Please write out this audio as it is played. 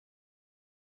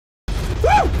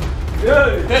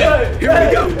Here we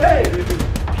go.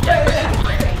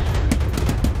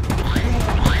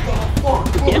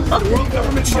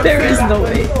 There is no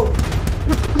way.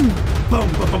 Boom,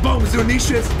 boom, boom, boom.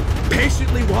 Zunisha's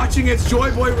patiently watching as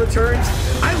Joy Boy returns.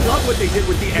 I love what they did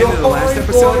with the end of the last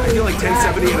episode. I feel like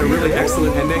 1070 had a really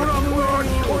excellent ending.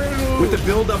 With the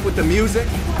build up with the music.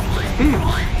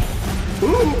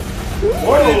 Ooh.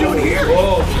 What are they doing here?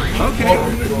 Okay.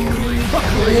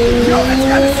 Yo, that's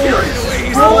kind of scary the way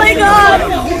he's oh my god! The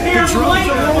drums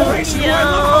are operational. I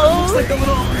love how it looks like a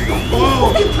little...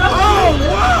 Oh,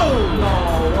 whoa!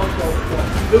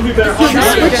 It'll be better.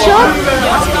 Switch up?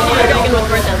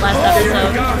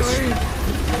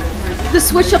 The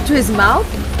switch up to his mouth?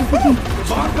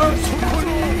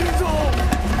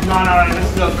 No,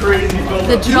 this is a crazy build.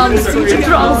 The drums.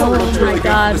 Oh my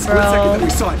god, bro. We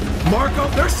saw it. Marco,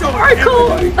 they're showing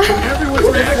everybody. Everyone's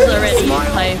reacting.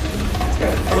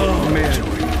 Oh, man.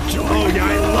 Oh, yeah, I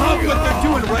love what they're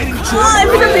doing. Writing in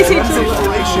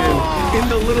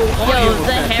the little audio. Yo,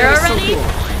 the hair already?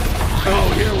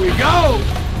 Oh, here we go.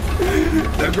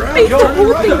 The ground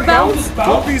turning around.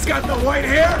 Luffy's got the white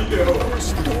hair.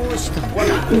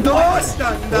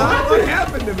 What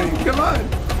happened to me? Come on.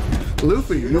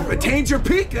 Luffy, you attained your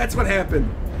peak. That's what happened.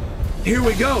 Here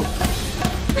we go.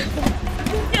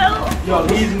 Yo,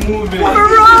 he's moving. I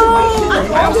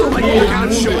also like the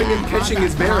count showing him catching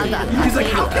his bearing. He's like,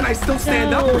 how can I still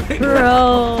stand up right now?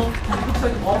 Bro.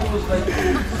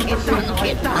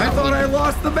 I thought I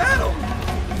lost the battle.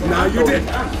 No, you didn't.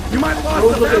 You might have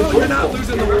lost the battle. You're not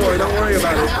losing the war. Don't worry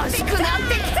about it.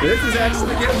 This is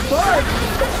actually getting fun.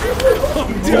 Oh,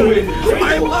 dude.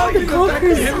 I love the fact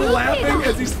of him laughing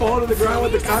as he's falling to the ground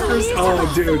with the cockers.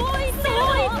 Oh, dude.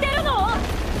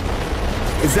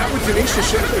 Is that what Denisha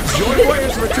should have? Joy Boy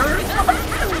has returned?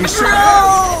 He sure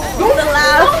has. The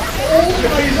laugh.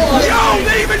 Yo,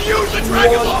 they even used the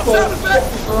Dragon Ball sound effect.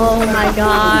 Oh my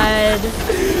god.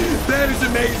 That is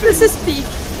amazing. This is peak.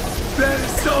 That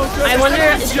is so good. I wonder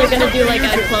if they're gonna do like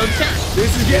a clothes check. This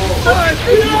is getting fun.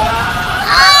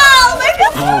 Oh my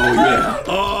god. Oh, yeah.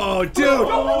 Oh, dude.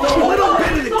 A little bit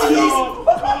of the tease.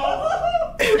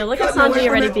 Yo, look at Sanji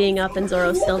already being up and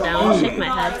Zoro still down. Shake my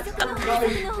head.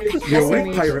 You're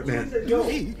awake, Pirate Man.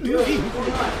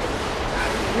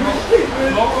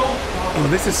 Oh,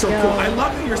 this is so cool. I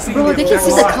love that you're seeing Bro, they can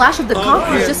see the clash of the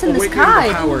conquerors just in the sky.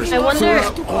 I wonder,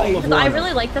 I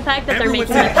really like the fact that they're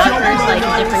making the conquerors like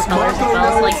different colors as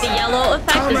well. So like the yellow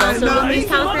effect is also Luffy's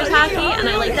conquerors hockey, and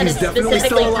I like that it's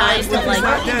specifically tied to like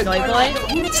Joy Boy.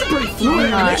 It's a pretty fluid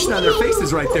animation on their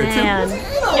faces right there, too. Man,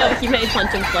 yo, he made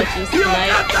punching plushies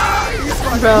tonight.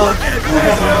 Bro.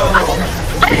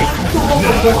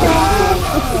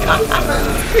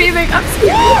 Screaming, I'm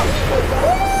screaming.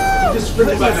 Yo,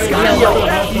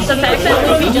 the fact that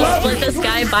Luffy just split this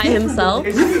guy by himself.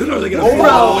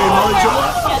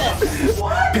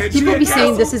 People be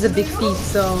saying this is a big feat,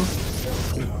 so...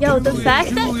 Yo, the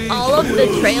fact that all of the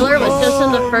trailer was just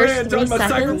in the first 3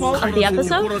 seconds of the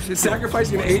episode.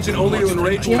 Sacrificing an agent only to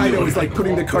enrage Kaido is like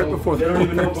putting the cart before the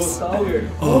horse.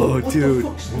 Oh, dude.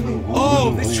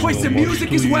 Oh, this choice of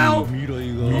music as well.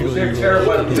 They're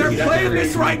terrified of They're playing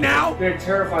this right now. They're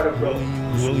terrified of Bro.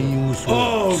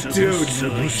 Oh, dude.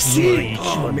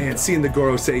 Oh, man, seeing the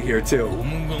Gorosei here, too.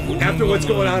 After what's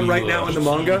going on right now in the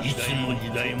manga.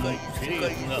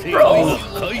 Bro,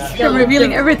 they're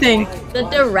revealing everything. The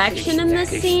direction in this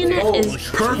scene is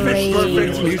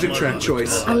perfect music track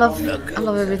choice. I love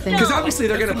everything. Because obviously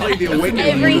they're gonna play the Awakening.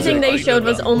 Everything they showed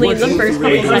was only in the first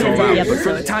couple seconds of the But for the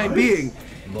episode. time being,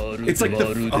 it's like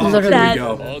the there we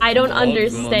go. I don't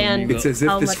understand. It's as if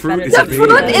how this much fruit better is The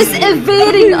fruit is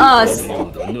evading us.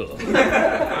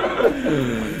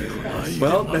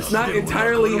 Well, that's not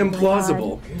entirely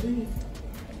implausible.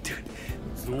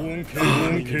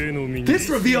 This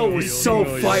reveal was so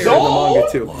fire in the manga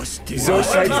too.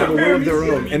 Zoshites have a will of their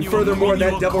own, and furthermore,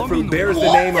 that devil fruit bears the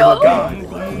name of a god.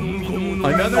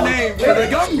 Another name for the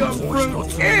gum gum fruit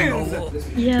is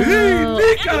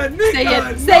Nika.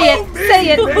 Say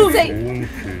it.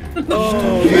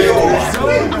 Oh, so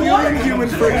human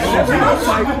friction.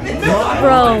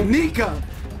 Bro. Nika.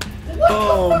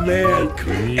 Oh man,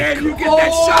 and you get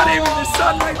that shot in the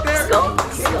sun right there.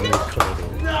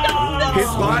 His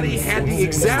body had the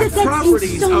exact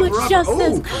properties so of much rubber.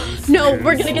 justice. No,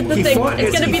 we're gonna get the thing.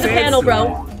 It's gonna be the panel,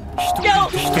 bro. Go!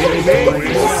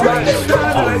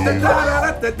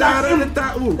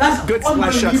 Good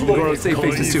splash shots of the Gorosei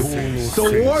faces too. The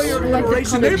Warrior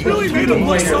Liberation, they really made him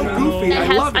look so goofy.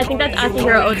 I love it. I think that's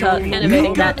Akihiro Ota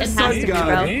animating that. It has to be,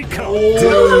 bro.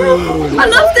 Dude. I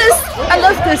love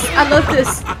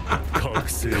this.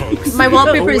 My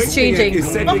wallpaper is Awakening changing.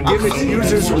 is said to give its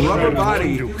user's rubber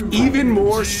body even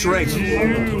more strength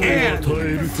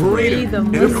and freedom.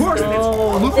 And of course,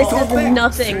 This is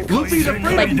nothing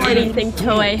like anything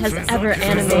Toei has ever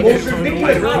animated.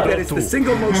 I heard that it's the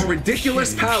single most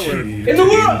ridiculous power in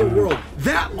the world.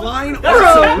 That line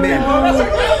also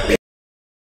meant